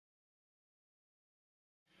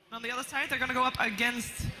On the other side, they're going to go up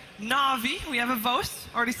against Navi. We have a vote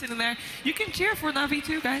already sitting there. You can cheer for Navi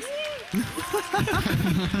too, guys.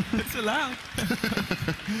 It's allowed.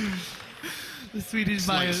 The Swedish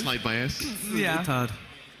bias. Slight bias. Yeah.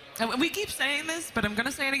 And we keep saying this, but I'm going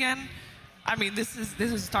to say it again. I mean, this is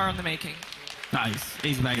a star in the making. Nice.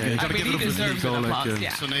 He's back good. I mean, he deserves an applause.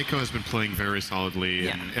 Yeah. So Neko has been playing very solidly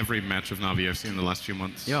Yeah. in every match of Navi I've seen in the last few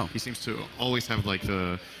months. Yeah. He seems to always have like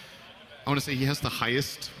I want to say he has the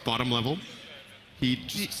highest bottom level. He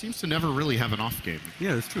just seems to never really have an off game.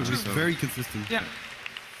 Yeah, that's true. He's very consistent. Yeah.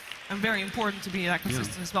 And very important to be that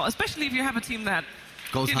consistent as well, especially if you have a team that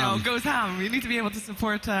Goes ham. You need to be able to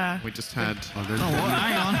support. We just had.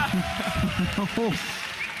 Hang on.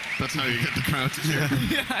 That's how you get the crowd to cheer.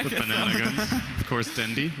 Yeah, With banana guns. Of course,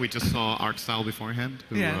 Dendi. We just saw Artstyle beforehand.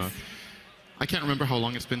 Who, Yes. I can't remember how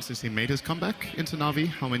long it's been since he made his comeback into Navi,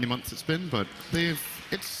 how many months it's been, but it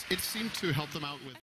seemed to help them out with.